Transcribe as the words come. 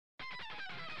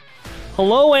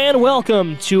Hello and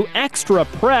welcome to Extra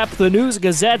Prep, the News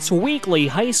Gazette's weekly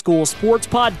high school sports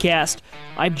podcast.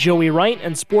 I'm Joey Wright,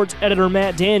 and sports editor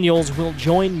Matt Daniels will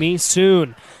join me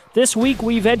soon. This week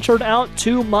we ventured out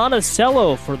to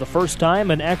Monticello for the first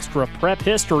time in Extra Prep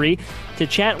history to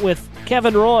chat with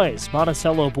Kevin Roy's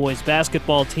Monticello boys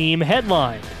basketball team,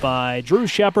 headlined by Drew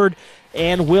Sheppard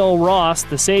and Will Ross.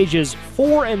 The Sages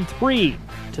 4-3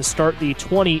 to start the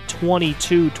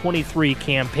 2022-23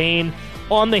 campaign,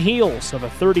 on the heels of a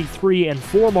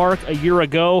 33-4 mark a year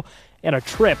ago and a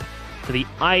trip to the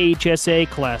IHSA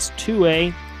Class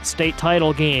 2A state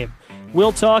title game.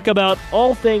 We'll talk about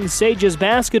all things Sages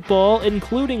basketball,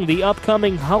 including the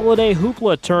upcoming Holiday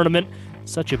Hoopla Tournament,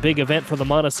 such a big event for the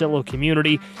Monticello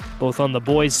community, both on the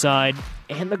boys' side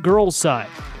and the girls' side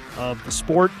of the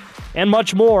sport, and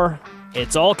much more.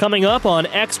 It's all coming up on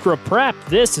Extra Prep.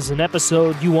 This is an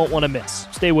episode you won't want to miss.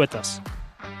 Stay with us.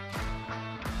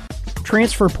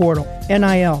 Transfer portal,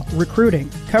 NIL, recruiting,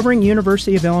 covering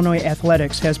University of Illinois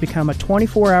athletics has become a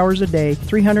 24 hours a day,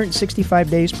 365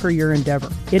 days per year endeavor.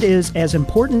 It is as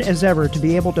important as ever to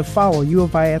be able to follow U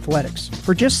of I athletics.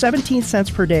 For just 17 cents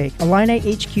per day, Illini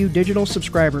HQ digital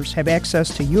subscribers have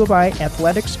access to U of I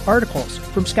athletics articles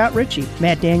from Scott Ritchie,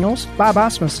 Matt Daniels, Bob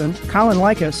Osmussen, Colin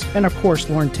Likas, and of course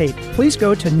Lauren Tate. Please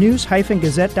go to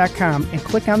news-gazette.com and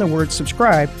click on the word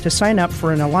subscribe to sign up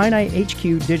for an Illini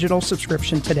HQ digital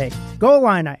subscription today. Go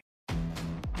Illini!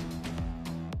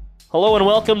 Hello and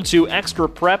welcome to Extra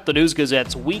Prep, the News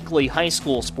Gazette's weekly high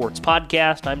school sports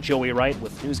podcast. I'm Joey Wright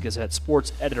with News Gazette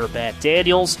sports editor Matt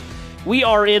Daniels. We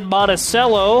are in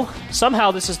Monticello. Somehow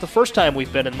this is the first time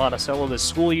we've been in Monticello this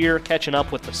school year, catching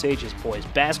up with the Sages boys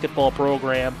basketball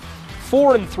program.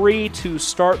 4-3 to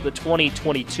start the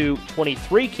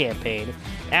 2022-23 campaign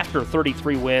after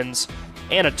 33 wins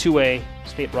and a 2A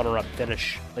state runner-up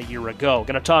finish a year ago.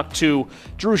 Going to talk to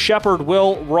Drew Sheppard,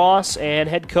 Will Ross, and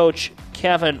head coach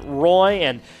Kevin Roy.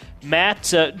 And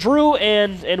Matt, Drew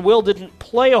and Will didn't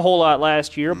play a whole lot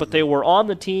last year, but they were on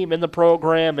the team, in the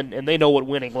program, and they know what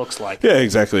winning looks like. Yeah,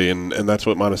 exactly, and that's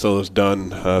what Monticello's done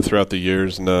throughout the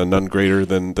years. None greater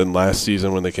than last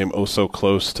season when they came oh so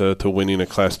close to winning a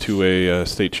Class 2A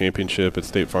state championship at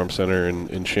State Farm Center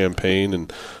in Champaign,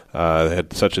 and they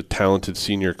had such a talented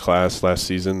senior class last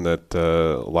season that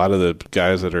a lot of the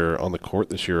guys that are on the court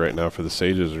this year right now for the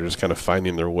Sages are just kind of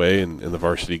finding their way in the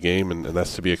varsity game, and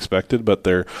that's to be expected. But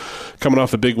they're coming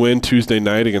off a big win Tuesday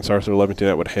night against Arthur Levington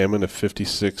Atwood Hammond, a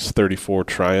 56-34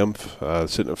 triumph,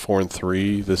 sitting at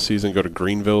 4-3 this season. Go to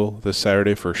Greenville this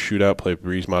Saturday for a shootout, play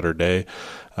Breeze Mater Dei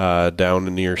down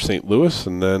near St. Louis,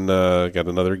 and then got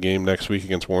another game next week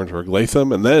against Warrensburg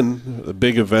Latham, and then a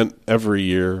big event every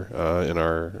year in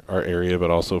our area,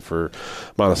 but also for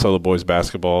Monticello boys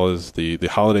basketball, is the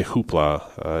Holiday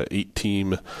Hoopla,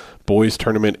 8-team boys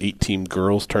tournament, 8-team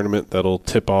girls tournament that'll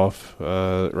tip off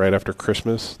right after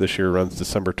Christmas. This year runs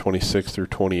December 26th through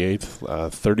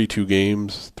 28th, 32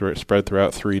 games spread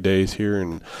throughout 3 days here,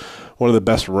 and one of the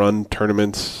best run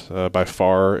tournaments by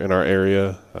far in our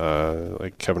area.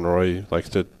 Like Kevin Roy likes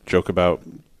to joke about,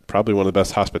 probably one of the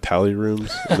best hospitality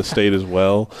rooms in the state as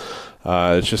well.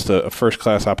 It's just a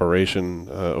first-class operation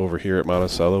over here at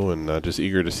Monticello, and just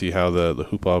eager to see how the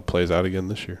hoopla plays out again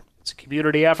this year. It's a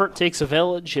community effort, takes a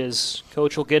village, as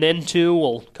Coach will get into.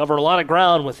 We'll cover a lot of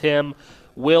ground with him,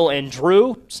 Will, and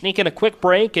Drew. Sneak in a quick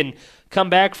break and come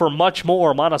back for much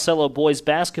more Monticello boys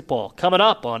basketball coming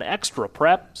up on Extra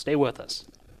Prep. Stay with us.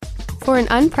 For an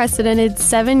unprecedented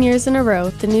 7 years in a row,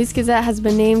 the News Gazette has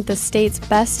been named the state's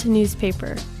best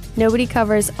newspaper. Nobody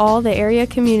covers all the area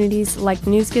communities like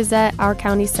News Gazette, our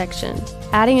county section.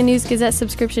 Adding a News Gazette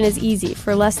subscription is easy.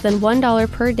 For less than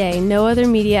 $1 per day, no other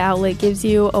media outlet gives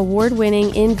you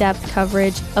award-winning, in-depth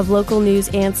coverage of local news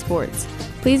and sports.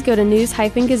 Please go to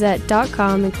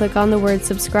news-gazette.com and click on the word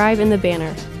subscribe in the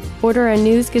banner. Order a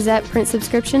News Gazette print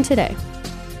subscription today.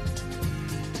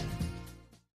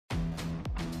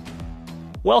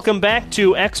 Welcome back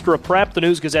to Extra Prep, the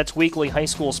News Gazette's weekly high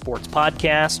school sports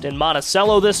podcast. In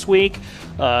Monticello this week,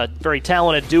 very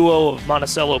talented duo of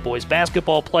Monticello boys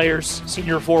basketball players.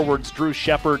 Senior forwards Drew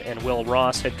Sheppard and Will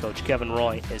Ross. Head coach Kevin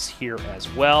Roy is here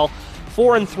as well.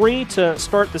 4-3 to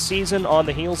start the season on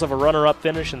the heels of a runner-up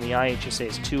finish in the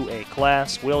IHSA's 2A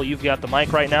class. Will, you've got the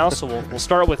mic right now, so we'll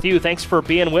start with you. Thanks for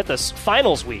being with us.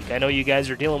 Finals week. I know you guys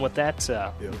are dealing with that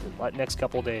next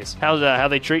couple of days. How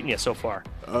they treating you so far?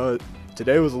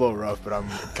 Today was a little rough, but I'm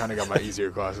kind of got my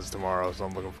easier classes tomorrow, so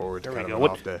I'm looking forward to kind of an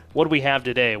off day. What do we have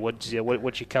today? What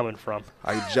you coming from?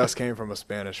 I just came from a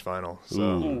Spanish final, so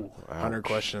Ooh, 100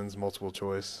 questions, multiple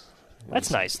choice.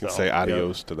 That's nice, though. Say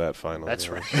adios to that final. That's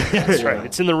right. That's right.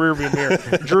 It's in the rearview mirror.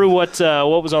 Drew, what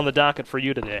was on the docket for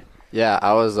you today? Yeah,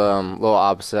 I was a little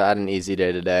opposite. I had an easy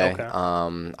day today.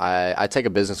 Okay. I take a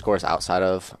business course outside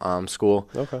of school.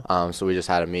 Okay. So we just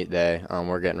had a meet day.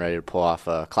 We're getting ready to pull off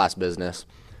a class business.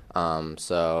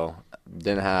 So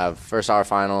didn't have first hour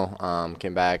final.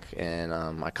 Came back in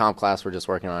my comp class. We're just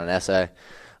working on an essay.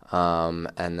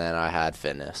 And then I had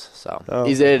fitness. So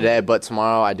easy day today, but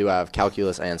tomorrow I do have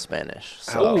calculus and Spanish.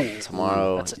 So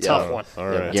tomorrow, That's a tough one. All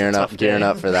right. gearing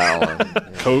up for that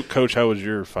one. Coach, how was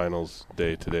your finals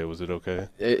day today? Was it okay?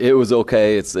 It was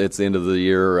okay. It's the end of the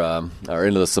year, or end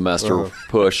of the semester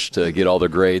push to get all the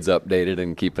grades updated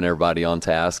and keeping everybody on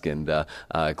task and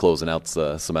closing out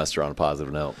the semester on a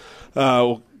positive note.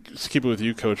 Well, let's keep it with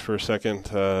you, Coach, for a second.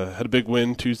 Had a big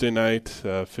win Tuesday night,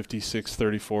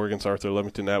 56-34 against Arthur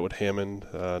Leamington Atwood Hammond.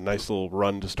 Nice little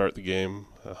run to start the game.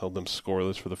 Held them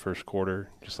scoreless for the first quarter,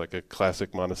 just like a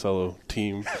classic Monticello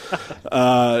team.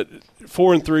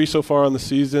 4-3 so far on the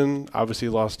season. Obviously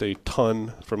lost a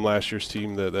ton from last year's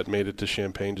team that made it to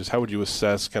Champaign. Just how would you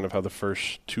assess kind of how the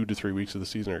first 2 to 3 weeks of the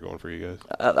season are going for you guys?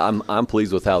 I'm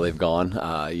pleased with how they've gone.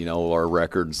 Our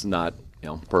record's not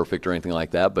perfect or anything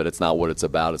like that, but it's not what it's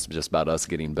about. It's just about us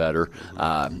getting better.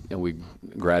 And we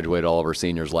graduated all of our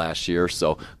seniors last year,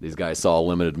 so these guys saw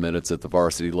limited minutes at the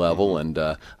varsity level, and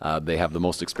they have the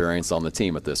most experience on the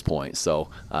team at this point.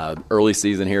 So early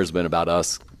season here has been about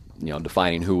us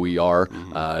defining who we are,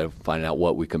 finding out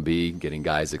what we can be, getting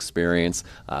guys experience.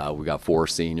 We got 4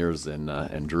 seniors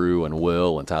and Drew and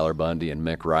Will and Tyler Bundy and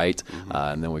Mick Wright.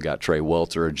 And then we got Trey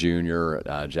Welter, a junior,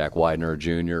 Jack Widener, a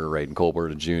junior, Raiden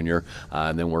Colbert, a junior.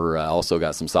 And then we're also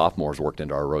got some sophomores worked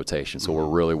into our rotation. So we're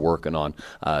really working on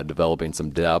developing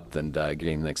some depth and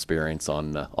getting the experience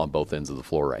on both ends of the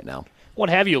floor right now.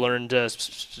 What have you learned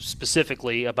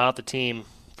specifically about the team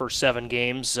for 7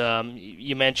 games?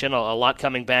 You mentioned a lot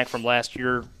coming back from last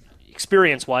year,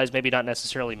 experience-wise, maybe not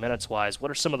necessarily minutes-wise. What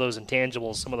are some of those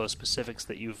intangibles, some of those specifics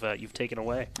that you've taken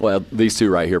away? Well, these 2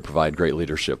 right here provide great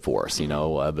leadership for us.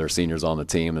 They're seniors on the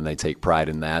team, and they take pride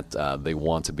in that. They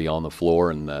want to be on the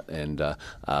floor, and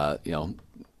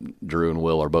Drew and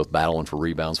Will are both battling for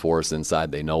rebounds for us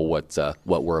inside. They know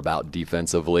what we're about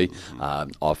defensively.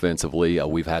 Offensively,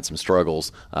 we've had some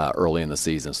struggles early in the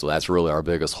season, so that's really our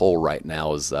biggest hole right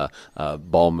now is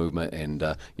ball movement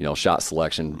and shot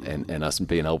selection and us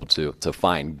being able to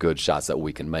find good shots that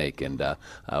we can make. And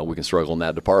we can struggle in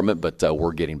that department, but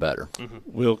we're getting better.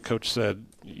 Will, Coach said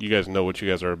you guys know what you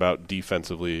guys are about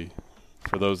defensively.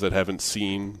 For those that haven't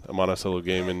seen a Monticello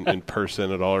game in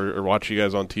person at all or watch you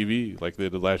guys on TV like they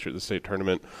did last year at the state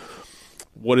tournament,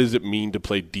 what does it mean to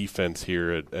play defense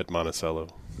here at Monticello?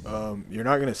 You're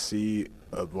not going to see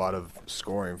a lot of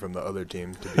scoring from the other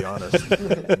team, to be honest.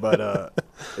 But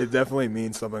it definitely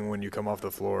means something when you come off the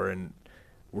floor and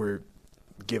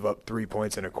give up 3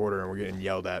 points in a quarter and we're getting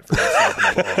yelled at for not stopping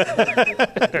the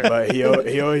ball. But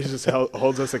he always just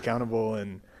holds us accountable,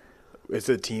 and it's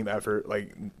a team effort.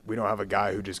 Like, we don't have a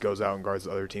guy who just goes out and guards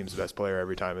the other team's best player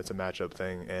every time. It's a matchup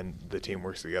thing, and the team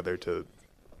works together to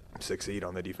succeed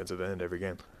on the defensive end every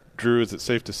game. Drew, is it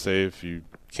safe to say if you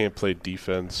can't play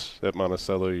defense at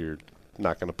Monticello, you're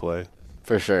not going to play?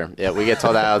 For sure. Yeah, we get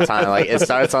told that all the time. Like, it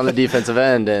starts on the defensive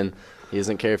end, and he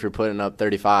doesn't care if you're putting up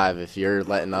 35. If you're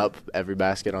letting up every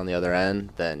basket on the other end,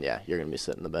 then, yeah, you're going to be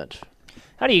sitting on the bench.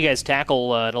 How do you guys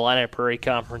tackle an Illini Prairie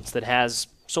Conference that has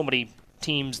so many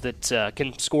teams that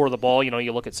can score the ball?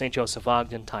 You look at St. Joseph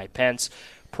Ogden, Ty Pence,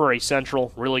 Prairie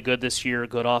Central, really good this year,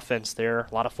 good offense there.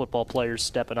 A lot of football players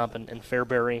stepping up in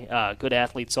Fairbury, good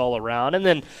athletes all around. And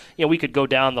then, we could go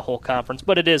down the whole conference,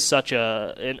 but it is such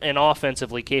an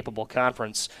offensively capable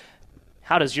conference.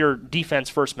 How does your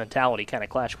defense-first mentality kind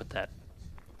of clash with that?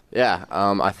 Yeah,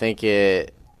 I think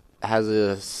it has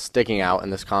a sticking out in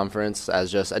this conference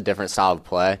as just a different style of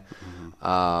play.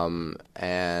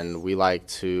 And we like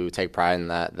to take pride in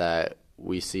that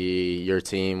we see your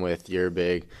team with your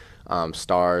big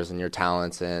stars and your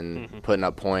talents and putting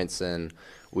up points, and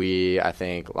we, I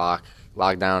think, lock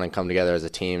down and come together as a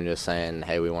team just saying,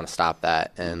 hey, we want to stop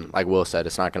that. And like Will said,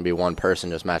 it's not going to be one person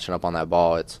just matching up on that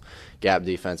ball. It's gap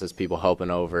defense, it's people helping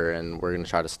over, and we're going to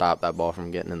try to stop that ball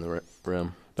from getting in the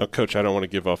rim. Now, Coach, I don't want to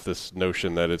give off this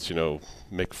notion that it's,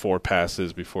 make 4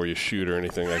 passes before you shoot or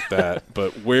anything like that.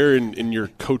 But where in your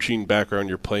coaching background,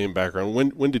 your playing background,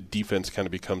 when did defense kind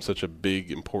of become such a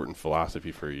big, important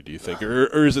philosophy for you, do you think?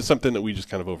 Or is it something that we just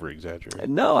kind of over-exaggerate?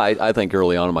 No, I think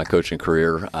early on in my coaching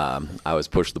career, I was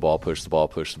push the ball.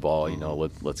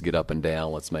 Let's get up and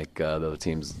down. Let's make the other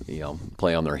teams,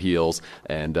 play on their heels.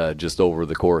 And just over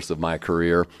the course of my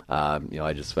career,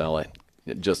 I just felt like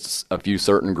just a few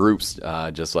certain groups,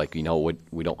 just like,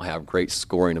 we don't have great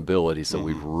scoring ability, so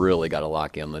we've really got to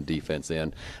lock in the defense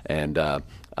in. And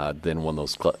then when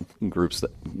those groups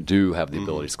that do have the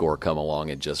ability to score come along,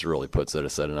 it just really puts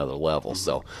us at another level.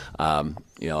 So,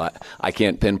 I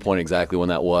can't pinpoint exactly when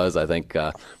that was. I think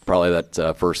probably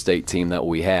that first state team that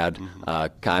we had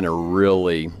kind of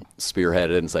really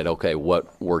spearheaded and said, okay,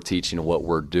 what we're teaching and what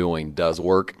we're doing does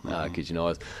work. Because,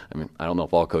 I don't know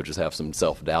if all coaches have some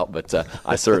self-doubt, but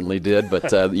I certainly did.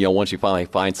 But, once you finally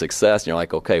find success, you're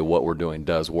like, okay, what we're doing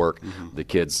does work. The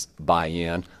kids buy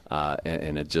in.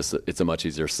 And it's a much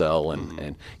easier sell,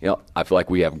 and I feel like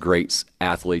we have great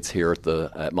athletes here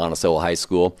at Monticello High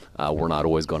School. We're not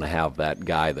always going to have that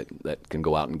guy that can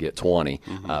go out and get 20,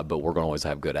 but we're going to always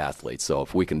have good athletes. So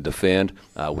if we can defend,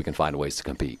 we can find ways to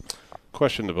compete.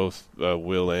 Question to both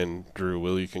Will and Drew.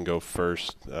 Will, you can go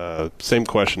first. Same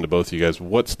question to both of you guys.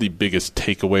 What's the biggest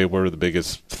takeaway? What are the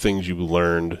biggest things you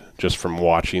learned just from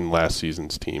watching last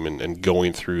season's team and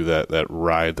going through that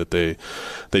ride that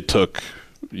they took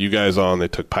you guys on? They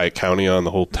took Pike County on,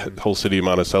 the whole city of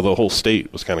Monticello, the whole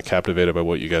state was kind of captivated by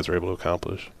what you guys were able to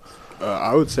accomplish.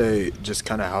 I would say just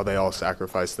kind of how they all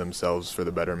sacrificed themselves for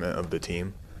the betterment of the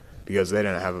team, because they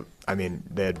didn't have –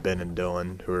 they had Ben and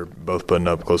Dylan, who were both putting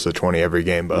up close to 20 every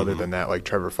game, but other than that, like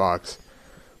Trevor Fox,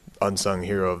 unsung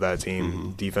hero of that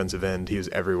team, defensive end, he was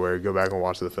everywhere. Go back and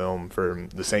watch the film for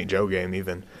the St. Joe game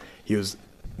even. He was –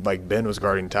 like Ben was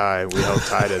guarding Ty. We held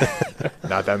Ty to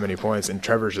not that many points, and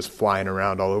Trevor's just flying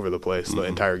around all over the place the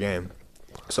entire game.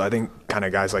 So I think kind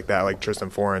of guys like that, like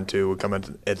Tristan Foran too, would come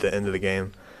in at the end of the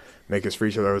game, make his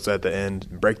free throws at the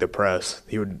end, break the press.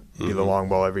 He would be the long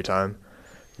ball every time.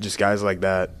 Just guys like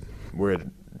that would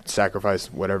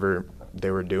sacrifice whatever they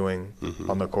were doing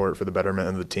on the court for the betterment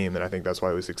of the team, and I think that's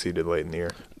why we succeeded late in the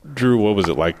year. Drew, what was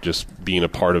it like just being a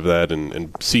part of that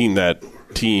and seeing that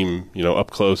team, up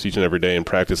close each and every day in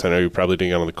practice? I know you probably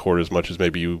didn't get on the court as much as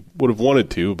maybe you would have wanted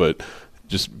to, but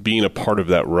just being a part of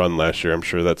that run last year, I'm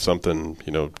sure that's something,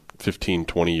 15,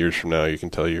 20 years from now, you can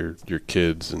tell your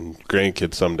kids and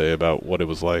grandkids someday about what it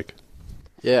was like.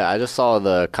 Yeah, I just saw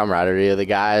the camaraderie of the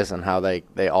guys and how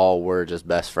they all were just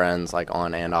best friends, like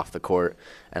on and off the court,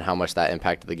 and how much that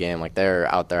impacted the game. Like they're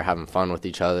out there having fun with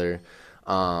each other.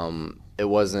 It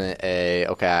wasn't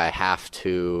okay, I have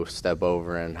to step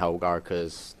over and help guard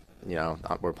because,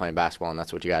 we're playing basketball and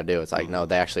that's what you got to do. It's like, no,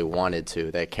 they actually wanted to.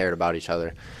 They cared about each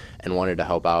other and wanted to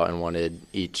help out and wanted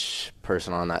each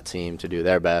person on that team to do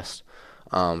their best.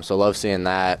 So love seeing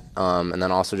that. And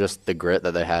then also just the grit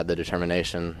that they had, the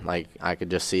determination. Like I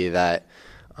could just see that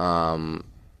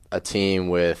a team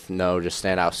with no just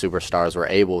standout superstars were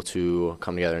able to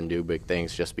come together and do big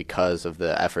things just because of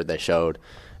the effort they showed.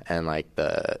 And like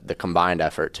the combined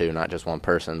effort too, not just one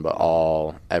person, but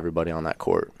everybody on that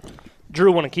court. Drew,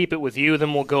 want to keep it with you,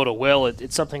 then we'll go to Will.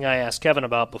 It's something I asked Kevin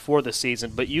about before the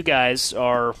season, but you guys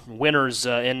are winners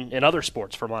in other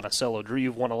sports for Monticello. Drew,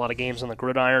 you've won a lot of games on the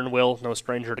gridiron. Will, no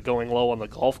stranger to going low on the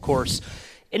golf course.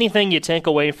 Anything you take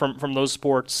away from those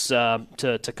sports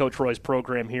to Coach Roy's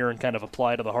program here and kind of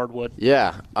apply to the hardwood?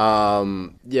 Yeah.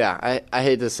 I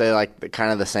hate to say like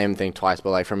kind of the same thing twice,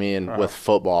 but like for me and with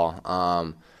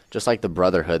football, just like the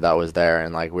brotherhood that was there,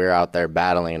 and like we were out there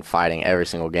battling and fighting every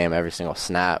single game, every single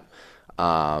snap,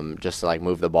 just to like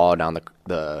move the ball down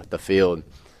the field,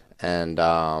 and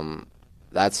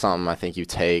that's something I think you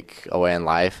take away in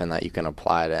life and that you can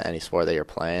apply to any sport that you're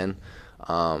playing.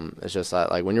 It's just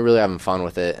that like when you're really having fun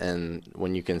with it, and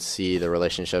when you can see the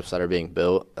relationships that are being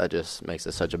built, that just makes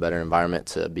it such a better environment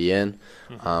to be in.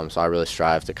 So I really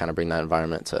strive to kind of bring that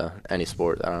environment to any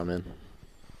sport that I'm in.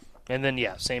 And then,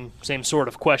 same sort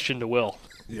of question to Will.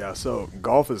 Yeah, so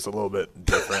golf is a little bit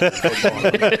different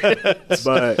than football.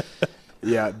 But,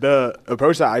 yeah, the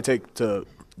approach that I take that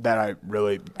I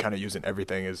really kind of use in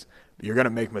everything is you're going to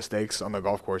make mistakes on the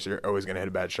golf course. You're always going to hit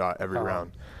a bad shot every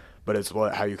round. But it's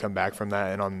how you come back from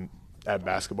that. And at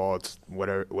basketball, it's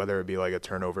whether it be like a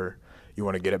turnover, you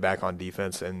want to get it back on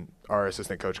defense. And our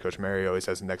assistant coach, Coach Mary, always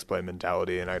has a next play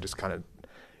mentality, and I just kind of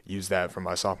use that from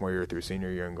my sophomore year through senior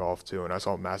year in golf too, and I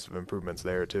saw massive improvements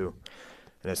there too.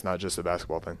 And it's not just a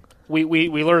basketball thing. We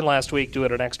learned last week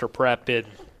doing an extra prep in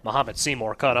Muhammad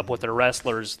Seymour caught up with their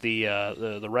wrestlers.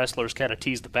 The wrestlers kind of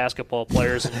tease the basketball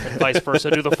players and vice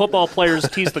versa. Do the football players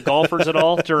tease the golfers at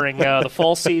all during the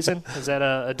fall season? Is that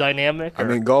a dynamic?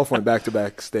 Or? Golf went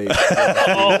back-to-back states.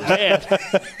 Oh, man.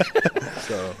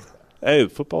 So. Hey,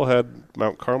 football had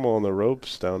Mount Carmel on the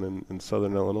ropes down in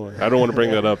southern Illinois. I don't want to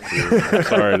bring that up. I'm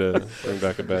sorry to bring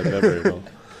back a bad memory.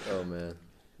 Oh, man.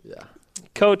 Yeah.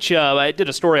 Coach, I did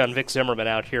a story on Vic Zimmerman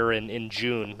out here in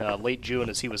June, late June,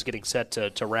 as he was getting set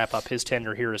to wrap up his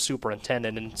tenure here as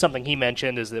superintendent. And something he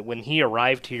mentioned is that when he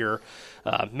arrived here,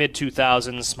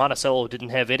 mid-2000s, Monticello didn't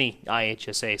have any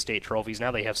IHSA state trophies.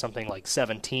 Now they have something like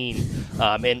 17.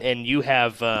 And you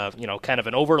have, kind of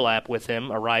an overlap with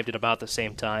him, arrived at about the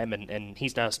same time, and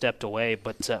he's now stepped away.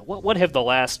 But what have the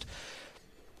last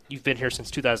 – you've been here since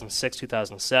 2006,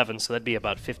 2007, so that'd be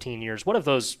about 15 years. What have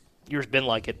those years been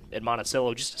like at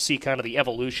Monticello, just to see kind of the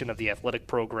evolution of the athletic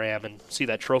program and see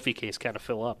that trophy case kind of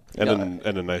fill up? And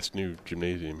a nice new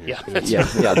gymnasium here.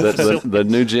 Yeah, the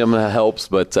new gym helps,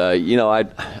 but I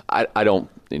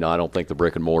don't think the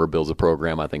brick and mortar builds a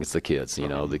program. I think it's the kids.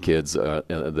 The kids that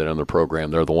are in the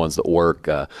program, they're the ones that work,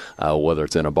 whether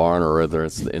it's in a barn or whether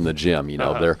it's in the gym.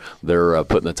 They're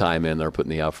putting the time in, they're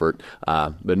putting the effort.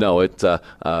 But no,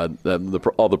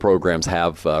 all the programs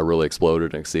have really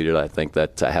exploded and exceeded. I think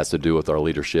that has to do with our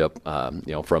leadership.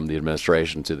 From the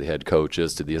administration to the head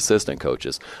coaches to the assistant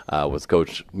coaches, with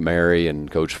Coach Mary and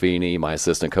Coach Feeney, my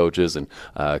assistant coaches, and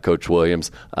Coach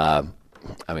Williams.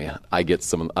 I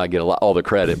get all the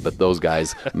credit, but those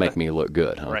guys make me look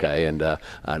good. Okay, right.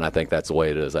 And I think that's the way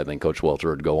it is. I think Coach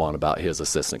Welter would go on about his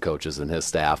assistant coaches and his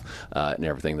staff and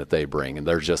everything that they bring. And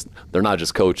they're not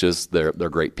just coaches; they're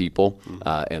great people,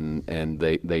 and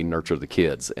they nurture the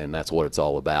kids, and that's what it's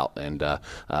all about. And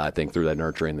I think through that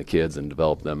nurturing the kids and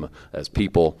develop them as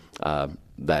people,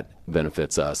 that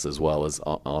benefits us as well as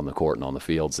on the court and on the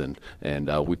fields, and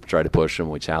we try to push them,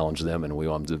 we challenge them, and we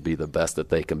want them to be the best that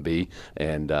they can be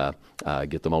and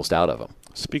get the most out of them.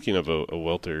 Speaking of a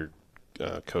Welter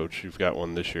coach, you've got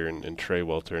one this year in Trey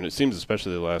Welter, and it seems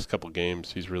especially the last couple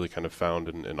games he's really kind of found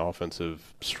an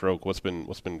offensive stroke. What's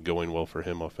been going well for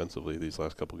him offensively these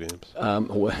last couple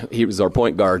games? He was our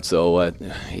point guard, so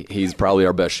he's probably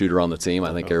our best shooter on the team.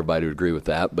 I think everybody would agree with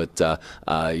that. But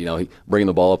bringing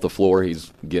the ball up the floor,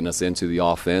 he's getting us into the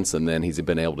offense, and then he's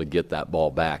been able to get that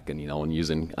ball back, and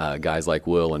using guys like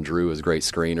Will and Drew as great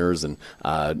screeners, and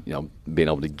being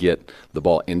able to get the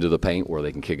ball into the paint where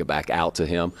they can kick it back out to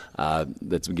him.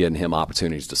 That's getting him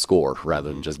opportunities to score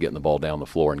rather than just getting the ball down the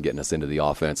floor and getting us into the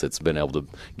offense. It's been able to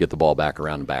get the ball back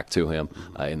around and back to him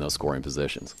in those scoring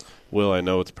positions. Will, I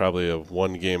know it's probably a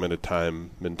one game at a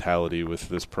time mentality with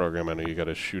this program. I know you got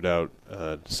a shootout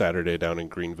Saturday down in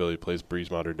Greenville. He plays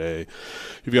Breeze-Mater Day.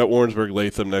 You've got Warrensburg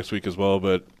Latham next week as well,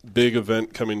 but big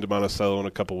event coming to Monticello in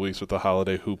a couple weeks with the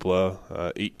Holiday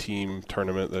Hoopla, 8-team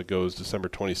tournament that goes December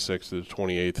 26th to the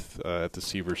 28th at the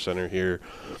Seaver Center here.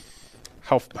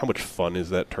 How much fun is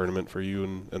that tournament for you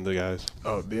and the guys?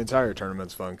 Oh, the entire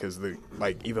tournament's fun because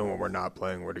even when we're not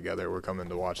playing, we're together. We're coming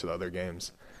to watch the other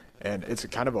games. And it's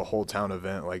kind of a whole town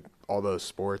event. Like all those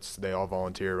sports, they all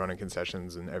volunteer running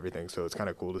concessions and everything. So it's kind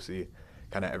of cool to see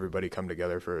kind of everybody come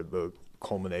together for the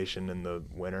culmination in the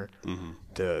winter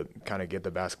to kind of get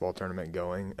the basketball tournament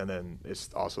going. And then it's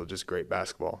also just great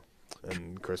basketball.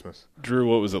 And Christmas. Drew,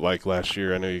 what was it like last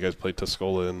year? I know you guys played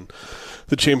Tuscola in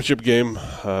the championship game.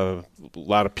 A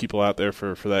lot of people out there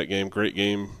for that game. Great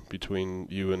game between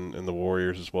you and the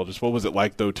Warriors as well. Just what was it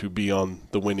like, though, to be on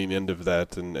the winning end of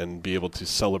that and be able to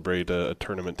celebrate a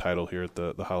tournament title here at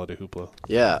the Holiday Hoopla?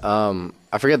 Yeah,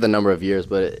 I forget the number of years,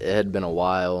 but it had been a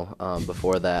while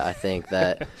before that. I think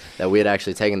that we had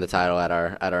actually taken the title at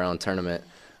our own tournament.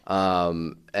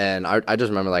 And I just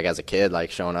remember as a kid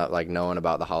showing up knowing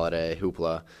about the Holiday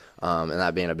Hoopla and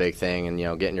that being a big thing,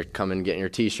 and getting your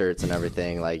T-shirts and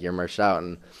everything, you're merched out,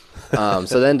 and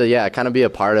so then to kind of be a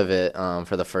part of it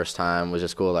for the first time was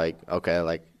just cool.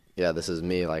 This is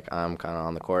me, I'm kind of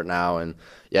on the court now, and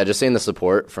just seeing the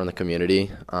support from the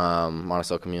community.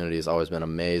 Monticello community has always been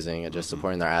amazing at just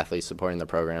supporting their athletes, supporting their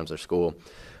programs, their school.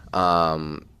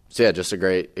 Just a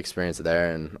great experience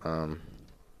there. And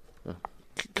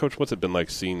Coach, what's it been like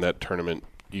seeing that tournament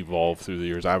evolve through the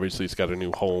years? Obviously, it's got a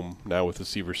new home now with the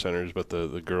Seaver Centers, but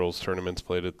the girls' tournaments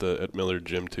played at Miller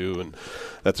Gym too, and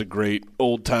that's a great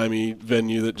old-timey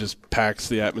venue that just packs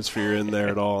the atmosphere in there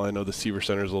at all. I know the Seaver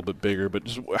Center is a little bit bigger, but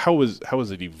just how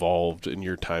has it evolved in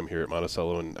your time here at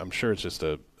Monticello? And I'm sure it's just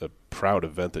a proud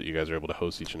event that you guys are able to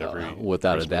host each and every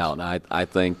without Christmas. A doubt. And I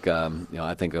think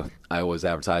I always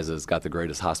advertise that it's got the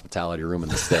greatest hospitality room in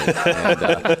the state,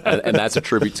 and that's a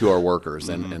tribute to our workers,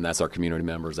 and that's our community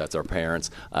members, that's our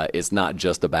parents. It's not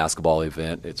just a basketball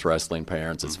event; it's wrestling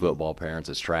parents, it's football parents,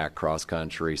 it's track, cross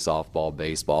country, softball,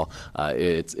 baseball.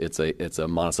 It's a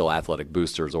Monticello Athletic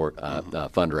Boosters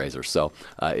fundraiser. So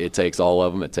it takes all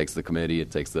of them. It takes the committee. It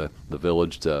takes the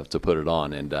village to put it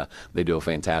on, and they do a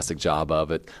fantastic job of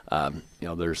it.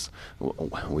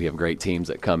 we have great teams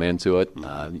that come into it.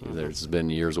 There's been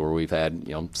years where we've had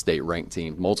state-ranked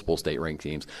teams, multiple state-ranked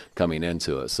teams coming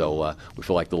into it. So we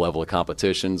feel like the level of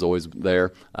competition is always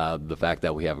there. The fact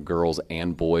that we have girls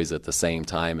and boys at the same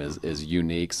time is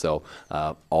unique. So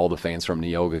all the fans from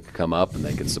Neoga can come up and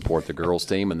they can support the girls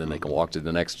team, and then they can walk to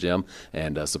the next gym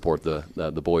and support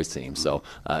the boys team. So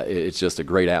it's just a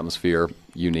great atmosphere,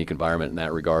 unique environment in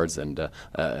that regards. And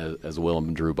as Will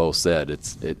and Drew both said,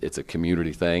 it's a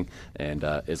community thing, and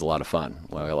it's a lot of fun.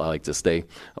 Well,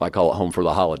 I call it home for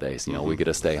the holidays. We get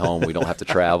to stay home. We don't have to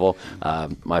travel.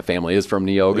 My family is from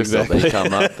Neoga, exactly. So they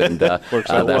come up, and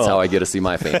that's how I get to see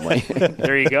my family.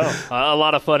 There you go. A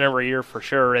lot of fun every year for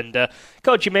sure. And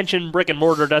Coach, you mentioned brick and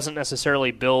mortar doesn't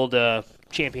necessarily build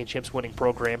championships winning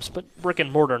programs, but brick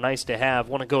and mortar nice to have.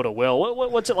 Want to go to Will.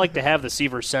 What's it like to have the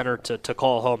Seavers Center to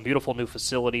call home? Beautiful new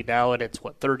facility now, and it's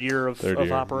third year of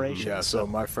operation? Yeah, so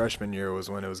my freshman year was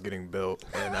when it was getting built,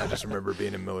 and I just remember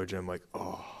being in Miller Gym like,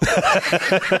 oh.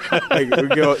 Like we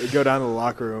go down to the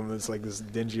locker room, and it's like this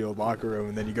dingy old locker room,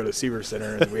 and then you go to Seavers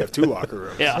Center, and we have 2 locker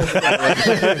rooms. Yeah.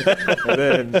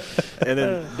 and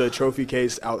then the trophy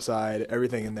case outside,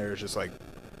 everything in there is just like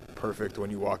perfect. When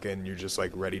you walk in, you're just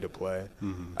like ready to play.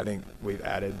 I think we've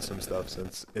added some stuff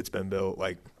since it's been built,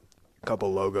 like a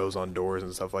couple logos on doors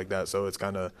and stuff like that. So it's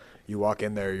kind of, you walk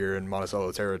in there, you're in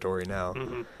Monticello territory now.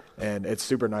 And it's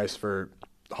super nice for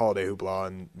holiday hoopla,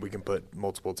 and we can put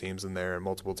multiple teams in there and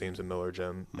multiple teams in Miller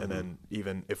Gym. And then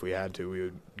even if we had to, we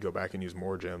would go back and use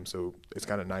more gyms. So it's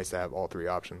kind of nice to have all 3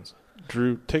 options.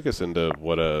 Drew, take us into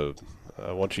what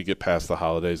once you get past the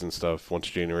holidays and stuff, once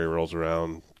January rolls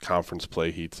around, conference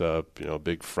play heats up,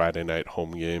 big Friday night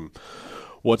home game.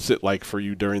 What's it like for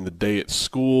you during the day at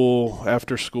school,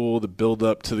 after school, the build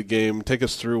up to the game? Take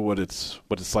us through what it's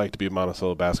like to be a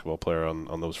Monticello basketball player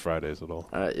on those Fridays at all.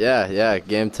 Yeah.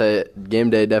 Game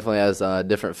day definitely has a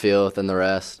different feel than the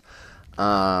rest.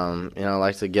 I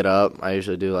like to get up. I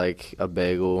usually do like a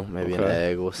bagel, maybe an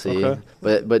egg. We'll see. Okay.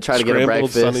 But try to get a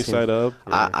breakfast. Sunny side up.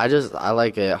 I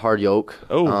like a hard yolk.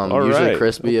 All usually right.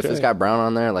 Crispy. Okay. If it's got brown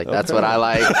on there, that's what I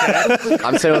like.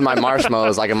 I'm sitting with my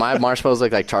marshmallows. Like if my marshmallows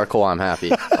look like charcoal, I'm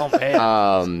happy. Oh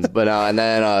man. And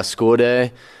then school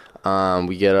day,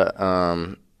 we get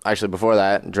actually before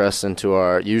that, dressed into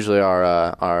our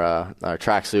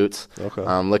track suits. Okay.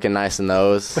 Looking nice in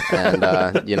those, and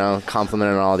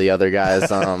complimenting all the other guys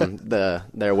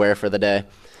their wear for the day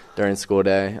during school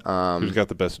day. Who's got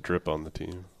the best drip on the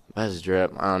team? Best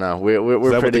drip? I don't know. We're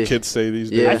Is that pretty. what the kids say these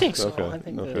days? Yeah. I think so. Okay. I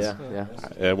think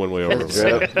Yeah. One way over.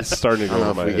 It's starting to I go don't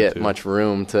over know my if we head get too. much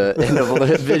room to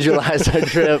visualize our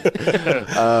drip.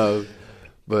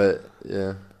 But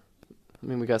yeah. I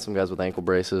mean, we got some guys with ankle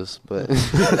braces, but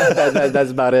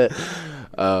that's about it.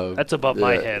 That's above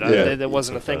my head. That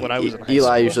wasn't a thing when I was in high school.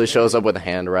 Eli usually shows up with a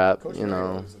hand wrap,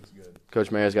 Coach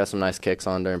Mayer's got some nice kicks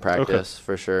on during practice,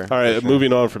 for sure. All right,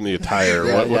 moving on from the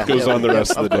attire. What goes on the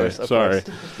rest of the day? Sorry.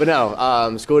 But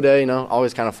no, school day,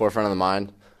 always kind of forefront of the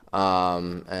mind.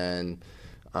 And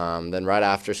then right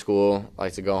after school, I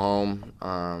like to go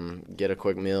home, get a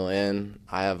quick meal in.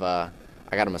 I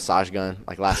got a massage gun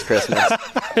like last Christmas,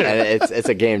 and it's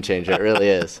a game changer. It really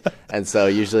is. And so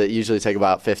usually take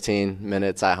about 15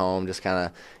 minutes at home, just kind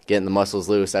of getting the muscles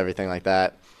loose, everything like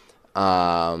that.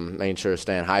 Making sure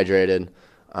staying hydrated,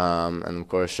 and of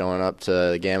course showing up to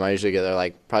the game. I usually get there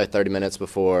like probably 30 minutes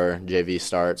before JV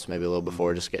starts, maybe a little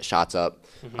before, just get shots up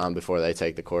before they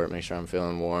take the court. Make sure I'm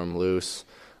feeling warm, loose,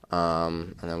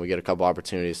 and then we get a couple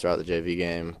opportunities throughout the JV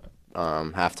game,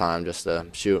 halftime just to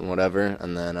shoot and whatever,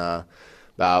 and then.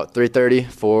 About 3:30,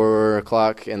 4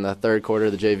 o'clock in the third quarter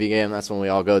of the JV game, that's when we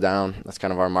all go down. That's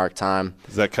kind of our mark time.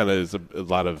 Is that kind of a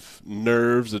lot of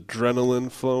nerves,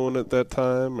 adrenaline flowing at that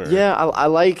time? Or? Yeah, I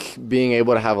like being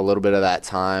able to have a little bit of that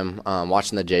time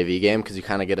watching the JV game, because you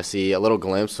kind of get to see a little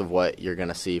glimpse of what you're going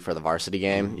to see for the varsity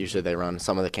game. Usually they run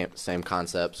some of the same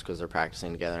concepts because they're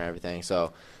practicing together and everything.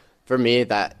 So for me,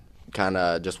 that kind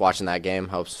of just watching that game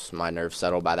helps my nerves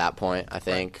settle by that point, I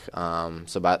think.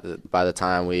 So by the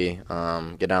time we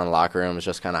get down in the locker room, it's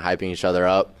just kind of hyping each other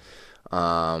up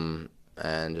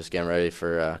and just getting ready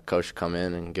for Coach to come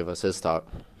in and give us his talk.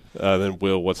 Then,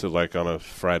 Will, what's it like on a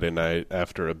Friday night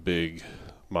after a big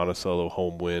Monticello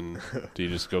home win? Do you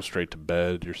just go straight to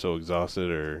bed? You're so exhausted?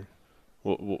 Or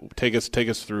take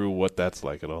us through what that's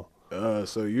like at all.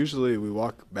 So usually we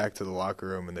walk back to the locker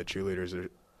room, and the cheerleaders are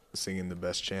singing the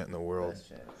best chant in the world,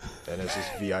 and it's just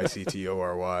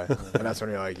VICTORY, and that's when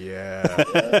you're like, yeah.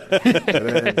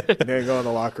 And then go in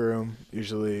the locker room,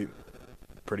 usually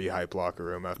pretty hype locker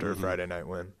room after a Friday night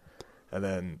win, and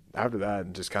then after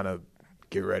that, just kind of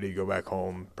get ready, go back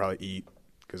home, probably eat,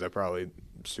 because I probably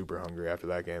super hungry after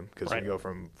that game because Right. we go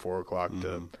from 4 o'clock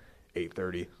to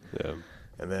 8:30. Yeah.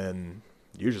 And then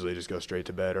usually just go straight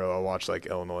to bed, or I'll watch like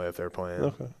Illinois if they're playing.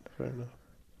 Okay, fair enough.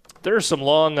 There's some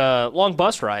long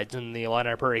bus rides in the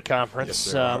Illini Prairie Conference.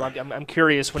 Yes, there are. I'm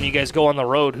curious, when you guys go on the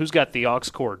road, who's got the aux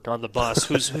cord on the bus?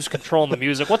 Who's controlling the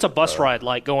music? What's a bus ride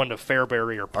like going to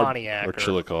Fairbury or Pontiac Or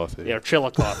Chillicothe. Yeah, or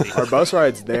Chillicothe. Our bus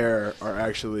rides there are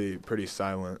actually pretty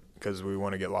silent because we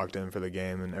want to get locked in for the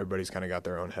game, and everybody's kind of got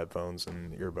their own headphones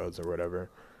and earbuds or whatever.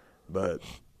 But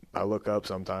I look up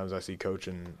sometimes, I see Coach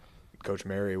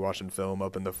Mary watching film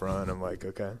up in the front. I'm like,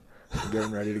 okay, I'm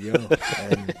getting ready to go.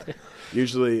 And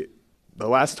usually the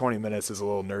last 20 minutes is a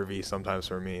little nervy sometimes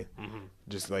for me,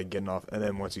 just like getting off. And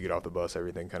then once you get off the bus,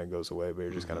 everything kind of goes away, but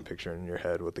you're just kind of picturing in your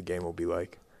head what the game will be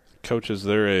like. Coach, is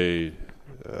there a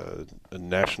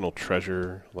national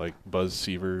treasure like Buzz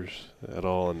Sievers at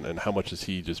all, and how much does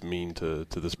he just mean to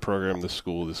this program, this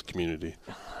school, this community?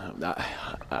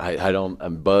 I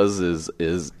don't. Buzz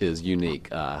is unique.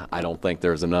 I don't think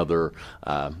there's another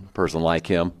person like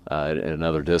him in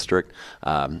another district.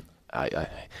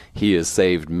 He has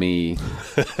saved me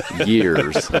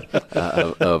years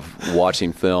of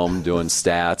watching film, doing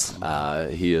stats.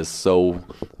 He is so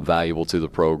valuable to the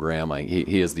program.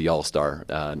 He is the all-star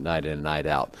night in and night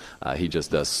out. He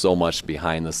just does so much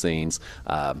behind the scenes.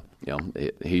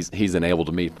 He's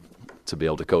enabled me to be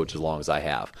able to coach as long as I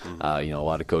have. A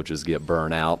lot of coaches get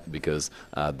burnt out because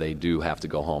they do have to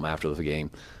go home after the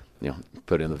game.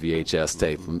 Put in the VHS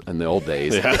tape in the old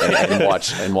days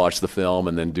and watch the film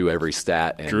and then do every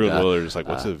stat. And, Drew and Willard is like,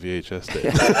 what's a VHS tape?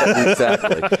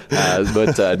 Exactly.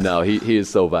 But no, he is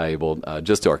so valuable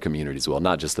just to our community as well,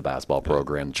 not just the basketball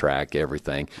program, track,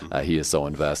 everything. He is so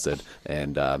invested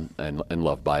and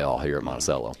loved by all here at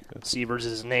Monticello. Sievers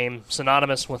is a name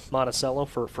synonymous with Monticello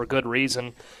for good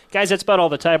reason. Guys, that's about all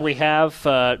the time we have.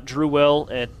 Drew, Will,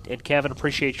 and Kevin,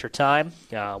 appreciate your time.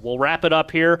 We'll wrap it up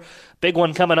here. Big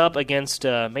one coming up against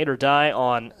Mater Dei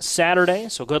on Saturday,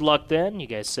 so good luck then. You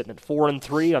guys sitting at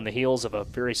 4-3 on the heels of a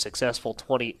very successful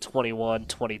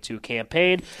 2021-22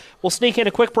 campaign. We'll sneak in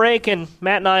a quick break, and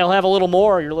Matt and I will have a little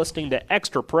more. You're listening to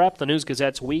Extra Prep, the News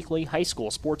Gazette's weekly high school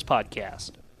sports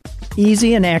podcast.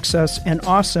 Easy in access and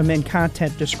awesome in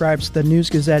content describes the News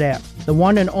Gazette app, the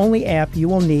one and only app you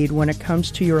will need when it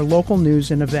comes to your local news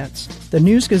and events. The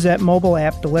News Gazette mobile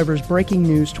app delivers breaking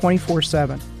news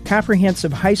 24/7,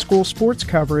 comprehensive high school sports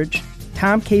coverage,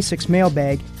 Tom Kasich's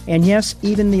mailbag, and yes,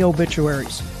 even the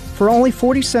obituaries. For only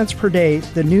 40 cents per day,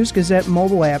 the News Gazette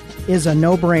mobile app is a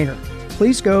no-brainer.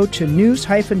 Please go to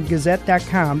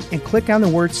news-gazette.com and click on the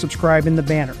word subscribe in the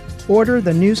banner. Order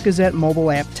the News Gazette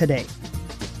mobile app today.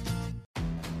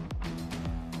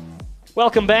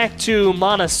 Welcome back to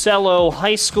Monticello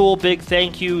High School. Big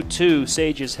thank you to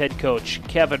Sage's head coach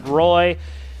Kevin Roy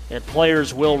and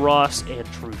players Will Ross and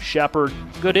Drew Sheppard.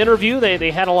 Good interview.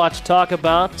 They had a lot to talk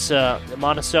about.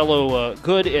 Monticello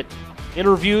good at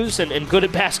interviews and good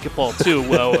at basketball, too.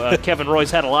 Kevin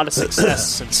Roy's had a lot of success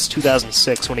since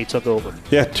 2006 when he took over.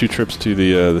 Yeah, 2 trips to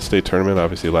the state tournament,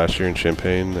 obviously last year in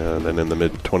Champaign, and then in the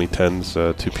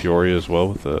mid-2010s to Peoria as well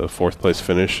with a 4th-place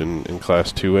finish in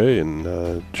Class 2A.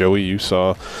 And Joey, you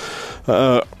saw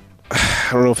I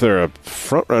don't know if they're a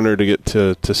front runner to get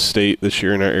to state this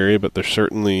year in our area, but they're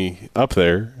certainly up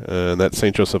there. And that's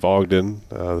St. Joseph Ogden.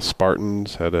 The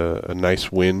Spartans had a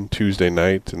nice win Tuesday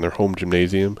night in their home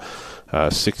gymnasium,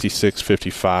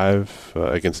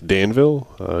 66-55 against Danville.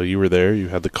 You were there. You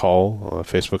had the call,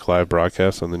 Facebook Live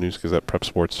broadcast on the News Gazette Prep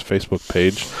Sports Facebook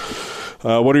page.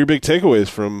 What are your big takeaways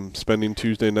from spending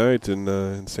Tuesday night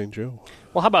in St. Joe?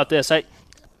 Well, how about this? I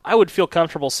would feel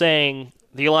comfortable saying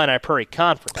the Illini Prairie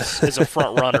Conference is a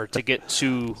front runner to get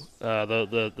to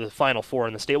the Final Four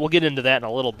in the state. We'll get into that in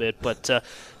a little bit, but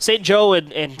St. Joe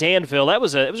and Danville, it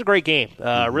was a great game.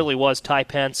 Really was. Ty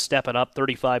Pence stepping up,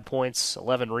 35 points,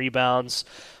 11 rebounds,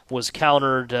 was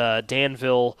countered.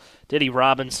 Danville, Diddy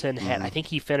Robinson had, I think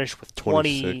he finished with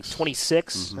 26.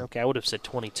 Mm-hmm. Okay, I would have said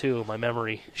 22. My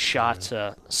memory shot.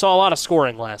 Saw a lot of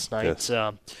scoring last night.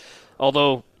 Yes.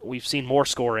 Although we've seen more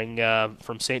scoring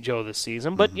from St. Joe this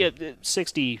season, but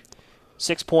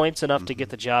 66 points, enough to get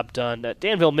the job done.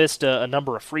 Danville missed a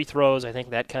number of free throws. I think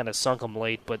that kind of sunk them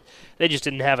late, but they just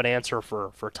didn't have an answer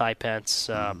for Ty Pence,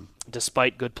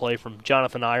 despite good play from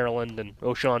Jonathan Ireland and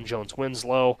O'Shawn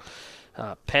Jones-Winslow.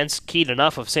 Pence keyed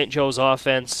enough of St. Joe's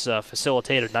offense,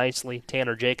 facilitated nicely.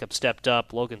 Tanner Jacobs stepped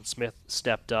up. Logan Smith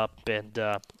stepped up, and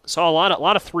saw a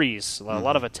lot of threes, a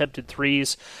lot of attempted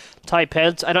threes. Ty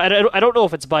Pence, I don't know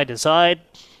if it's by design.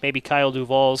 Maybe Kyle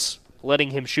Duvall's letting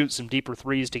him shoot some deeper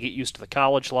threes to get used to the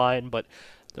college line, but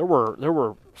there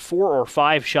were 4 or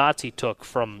 5 shots he took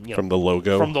from the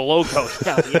logo. From the logo,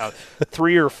 yeah,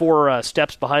 3 or 4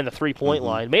 steps behind the 3-point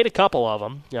line. Made a couple of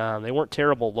them. They weren't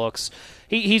terrible looks.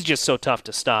 He's just so tough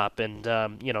to stop, and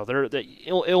they're the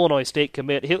Illinois State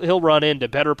commit. He'll run into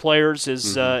better players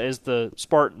as the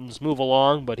Spartans move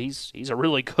along, but he's a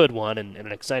really good one and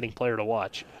an exciting player to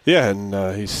watch. Yeah, and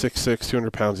he's 6'6",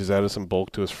 200 pounds. He's added some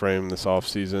bulk to his frame this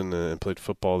offseason and played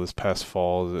football this past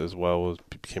fall as well.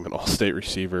 Became an all-state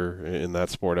receiver in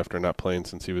that sport after not playing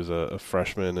since he was a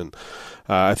freshman. And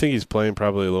I think he's playing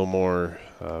probably a little more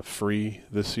free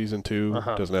this season too.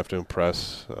 Doesn't have to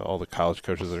impress all the college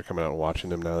coaches that are coming out and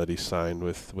watching him now that he's signed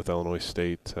with Illinois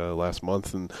State last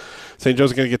month. And St.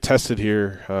 Joe's going to get tested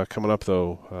here coming up,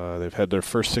 though. They've had their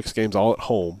first 6 games all at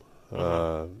home.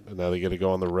 And now they get to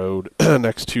go on the road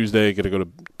next Tuesday, get to go to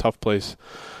a tough place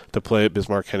to play at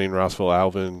Bismarck, Henning, Rossville,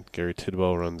 Alvin. Gary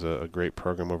Tidwell runs a great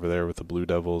program over there with the Blue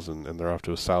Devils, and they're off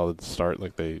to a solid start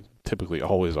like they typically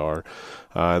always are.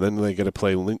 Then they get to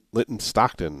play Linton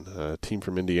Stockton, a team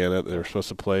from Indiana. They were supposed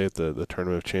to play at the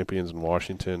Tournament of Champions in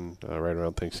Washington right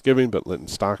around Thanksgiving, but Linton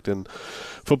Stockton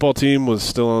football team was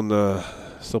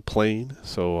still playing,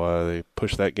 so they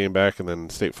pushed that game back, and then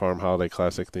State Farm Holiday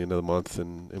Classic at the end of the month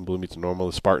in Bloomington Normal.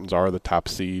 The Spartans are the top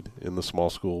seed in the small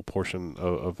school portion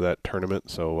of that tournament.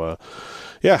 So,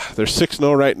 they're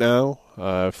 6-0 right now.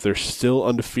 If they're still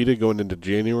undefeated going into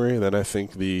January, then I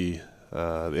think the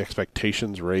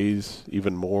expectations raise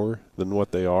even more than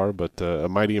what they are. But a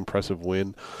mighty impressive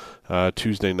win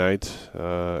Tuesday night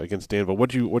against Danville.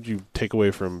 What'd you take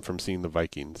away from seeing the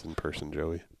Vikings in person,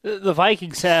 Joey? The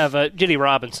Vikings have Jitty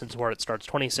Robinson's where it starts,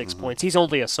 26 points. He's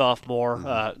only a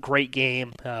sophomore. Great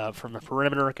game from the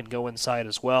perimeter, can go inside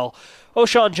as well.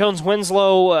 O'Shawn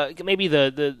Jones-Winslow, maybe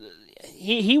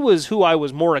he was who I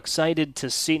was more excited to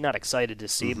see. Not excited to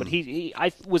see, but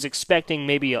I was expecting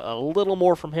maybe a little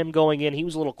more from him going in. He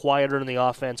was a little quieter in the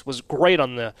offense. Was great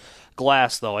on the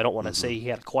glass, though. I don't want to say he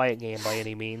had a quiet game by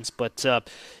any means, but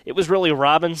it was really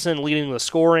Robinson leading the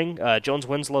scoring.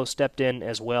 Jones-Winslow stepped in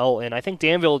as well, and I think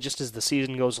Danville, just as the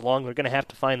season goes along, they're going to have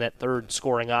to find that third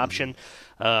scoring option.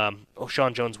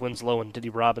 O'Shawn Jones-Winslow and Diddy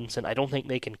Robinson, I don't think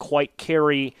they can quite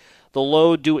carry the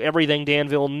load, do everything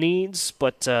Danville needs,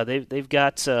 but they've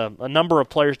got a number of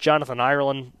players. Jonathan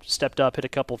Ireland stepped up, hit a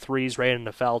couple threes, ran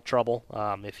into foul trouble.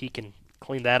 If he can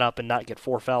clean that up and not get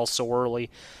 4 fouls so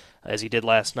early, as he did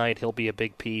last night, he'll be a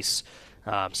big piece.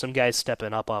 Some guys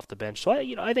stepping up off the bench. So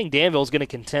I think Danville's going to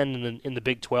contend in the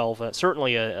Big 12.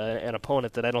 Certainly an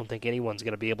opponent that I don't think anyone's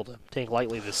going to be able to take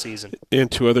lightly this season.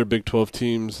 And 2 other Big 12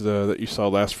 teams that you saw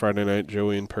last Friday night,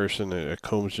 Joey, in person at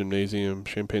Combs Gymnasium,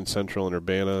 Champaign Central and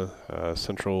Urbana.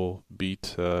 Central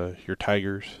beat your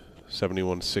Tigers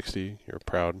 71-60. You're a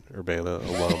proud Urbana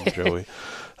alum, Joey.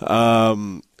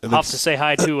 I'll have to say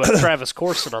hi to Travis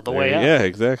Corson on the way out. Yeah,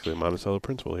 exactly. Monticello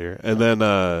principal here. And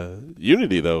then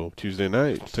Unity, though, Tuesday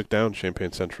night, took down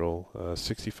Champaign Central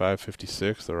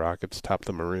 65-56. The Rockets topped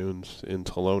the Maroons in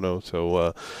Tolono.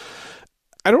 So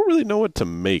I don't really know what to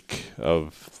make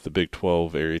of the Big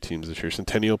 12 area teams this year.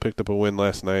 Centennial picked up a win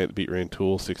last night, beat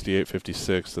Rantoul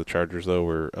 68-56. The Chargers, though,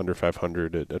 were under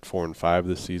 500 at 4-5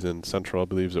 this season. Central, I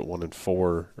believe, is at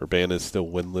 1-4. Urbana is still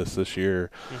winless this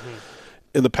year.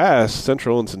 In the past,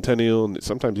 Central and Centennial, and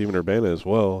sometimes even Urbana as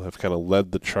well, have kind of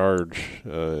led the charge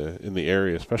in the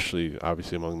area, especially,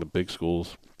 obviously, among the big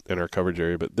schools in our coverage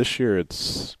area. But this year,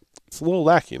 it's a little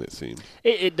lacking, it seems.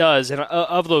 It does. And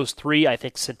of those 3, I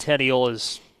think Centennial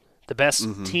is the best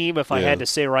team, if I had to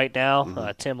say right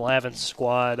now. Tim Lavin's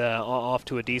squad off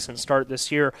to a decent start this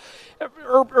year.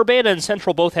 Urbana and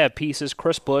Central both have pieces.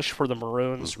 Chris Bush for the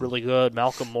Maroons, really good.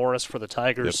 Malcolm Morris for the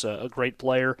Tigers, a great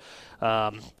player.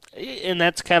 And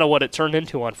that's kind of what it turned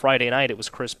into on Friday night. It was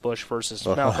Chris Bush versus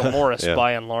Malcolm Morris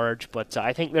by and large. But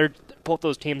I think both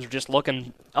those teams are just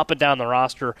looking up and down the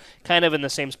roster, kind of in the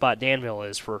same spot Danville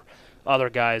is for other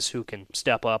guys who can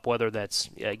step up, whether that's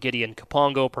Gideon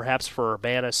Kapongo, perhaps for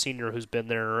Urbana, senior, who's been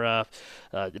there,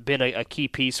 been a key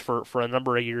piece for a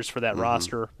number of years for that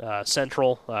roster.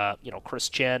 Central, Chris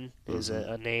Chen is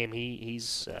a name.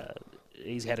 He's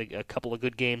had a couple of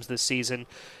good games this season,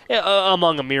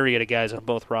 among a myriad of guys on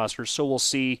both rosters. So we'll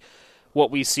see what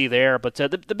we see there. But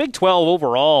the Big 12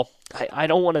 overall, I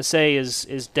don't want to say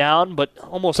is down, but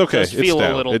almost does feel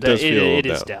a little down. It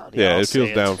is down. Yeah, it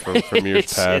feels down from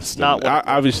years past. It's not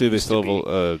obviously, they still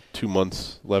have 2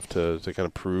 months left to kind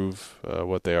of prove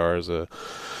what they are as a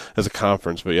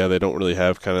conference. But, yeah, they don't really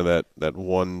have kind of that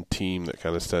one team that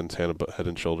kind of stands head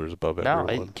and shoulders above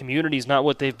everyone. No, Community's not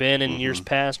what they've been in years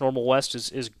past. Normal West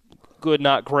is good,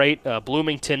 not great.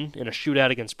 Bloomington in a shootout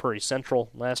against Prairie Central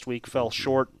last week fell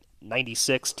short.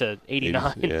 96 to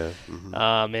 89. Yeah. Mm-hmm.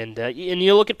 And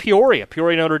you look at Peoria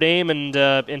Notre Dame,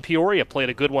 and Peoria played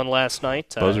a good one last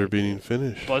night. Buzzer-beating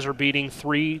finish. Buzzer-beating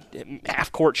 3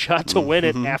 half-court shot to win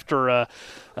it after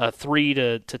 3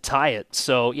 to tie it.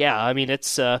 So, yeah, I mean,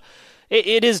 it's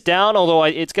it is down, although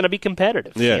it's going to be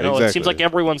competitive. Yeah, exactly. It seems like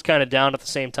everyone's kind of down at the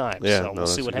same time. Yeah, so we'll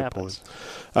see what happens. Point.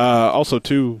 Also,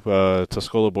 too,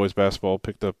 Tuscola boys basketball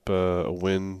picked up a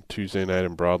win Tuesday night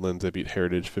in Broadlands. They beat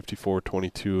Heritage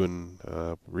 54-22, and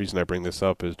the reason I bring this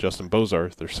up is Justin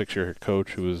Bozarth, their 6-year head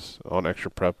coach, who was on extra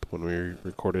prep when we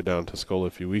recorded down in Tuscola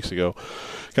a few weeks ago,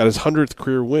 got his 100th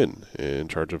career win in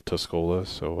charge of Tuscola,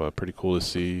 so pretty cool to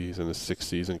see. He's in his 6th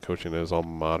season coaching at his alma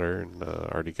mater, and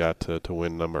already got to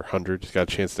win number 100. He's got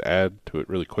a chance to add to it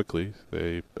really quickly.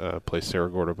 They play Cerro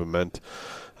Gordo Bement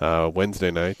Wednesday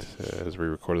night, as we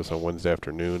record this on Wednesday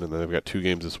afternoon, and then they've got 2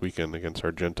 games this weekend against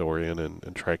Argento, Orion,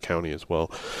 and Tri-County as well.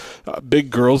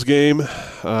 Big girls game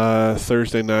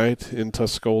Thursday night in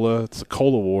Tuscola. It's the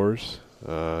Cola Wars.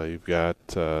 You've got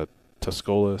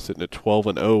Tuscola sitting at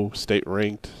 12-0,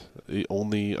 state-ranked, the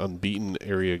only unbeaten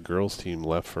area girls team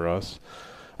left for us.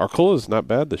 Arcola's not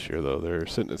bad this year, though. They're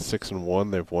sitting at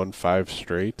 6-1. They've won 5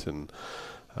 straight, and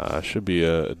should be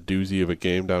a doozy of a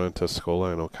game down in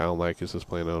Tuscola. I know Kyle Nikes is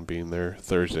planning on being there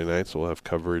Thursday night, so we'll have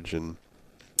coverage in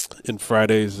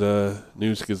Friday's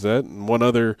News Gazette. And one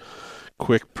other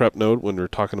quick prep note when we're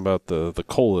talking about the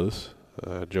colas.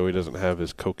 Joey doesn't have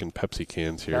his Coke and Pepsi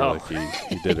cans here like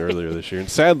he did earlier this year. And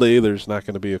sadly, there's not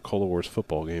going to be a Cola Wars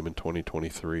football game in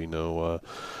 2023. No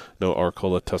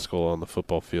Arcola Tuscola on the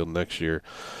football field next year.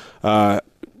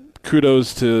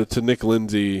 Kudos to Nick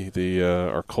Lindsay, the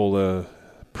Arcola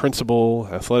principal,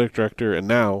 athletic director, and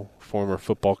now former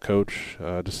football coach.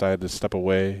 Decided to step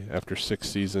away after 6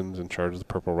 seasons in charge of the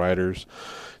Purple Riders.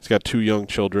 He's got 2 young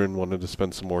children, wanted to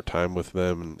spend some more time with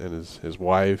them and his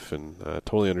wife, and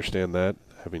totally understand that,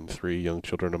 having 3 young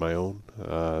children of my own.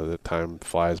 The time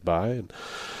flies by,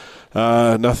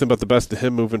 and nothing but the best to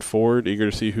him moving forward.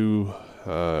 Eager to see who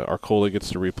Arcola gets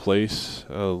to replace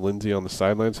Lindsay on the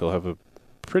sidelines. He'll have a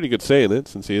pretty good say in it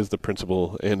since he is the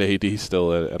principal and AD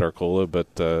still at Arcola, but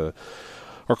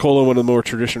Arcola, one of the more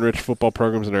tradition-rich football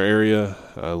programs in our area.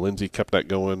 Lindsay kept that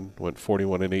going, went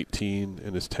 41-18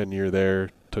 in his tenure there,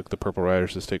 took the Purple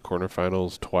Riders to state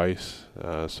quarterfinals twice,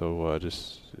 so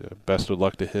just best of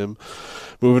luck to him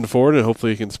moving forward, and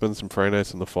hopefully he can spend some Friday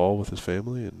nights in the fall with his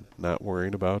family and not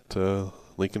worrying about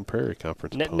Lincoln Prairie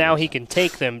Conference opponents. Now he can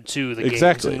take them to the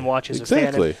games and watch as a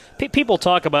fan. People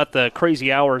talk about the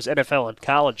crazy hours NFL and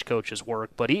college coaches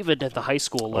work, but even at the high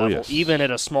school level, even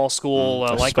at a small school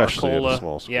like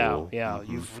Arcola,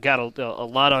 you've got a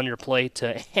lot on your plate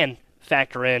and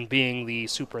factor in being the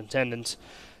superintendent,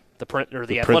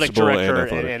 the athletic director,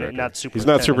 and not superintendent. He's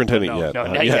not superintendent yet. No,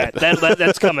 not yet.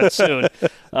 That's coming soon.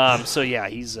 So yeah,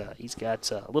 he's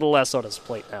got a little less on his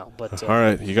plate now. But all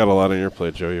right, you got a lot on your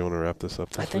plate, Joe. You want to wrap this up?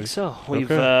 I think so.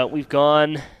 We've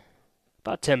gone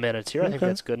about 10 minutes here. I think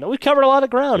that's good. Now, we've covered a lot of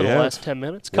ground in the last 10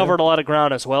 minutes. Covered a lot of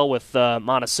ground as well with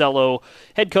Monticello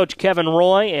head coach Kevin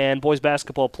Roy and boys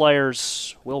basketball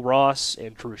players Will Ross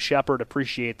and Drew Sheppard.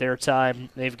 Appreciate their time.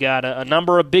 They've got a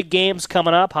number of big games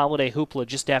coming up. Holiday Hoopla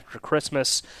just after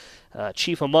Christmas.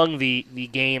 Chief among the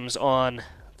games on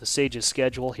the Sages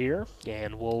schedule here,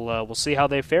 and we'll see how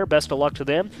they fare. Best of luck to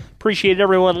them. Appreciate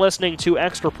everyone listening to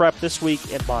Extra Prep this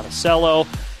week in Monticello.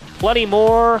 Plenty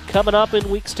more coming up in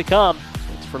weeks to come.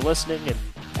 Thanks for listening, and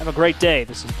have a great day.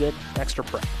 This has been Extra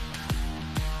Prep.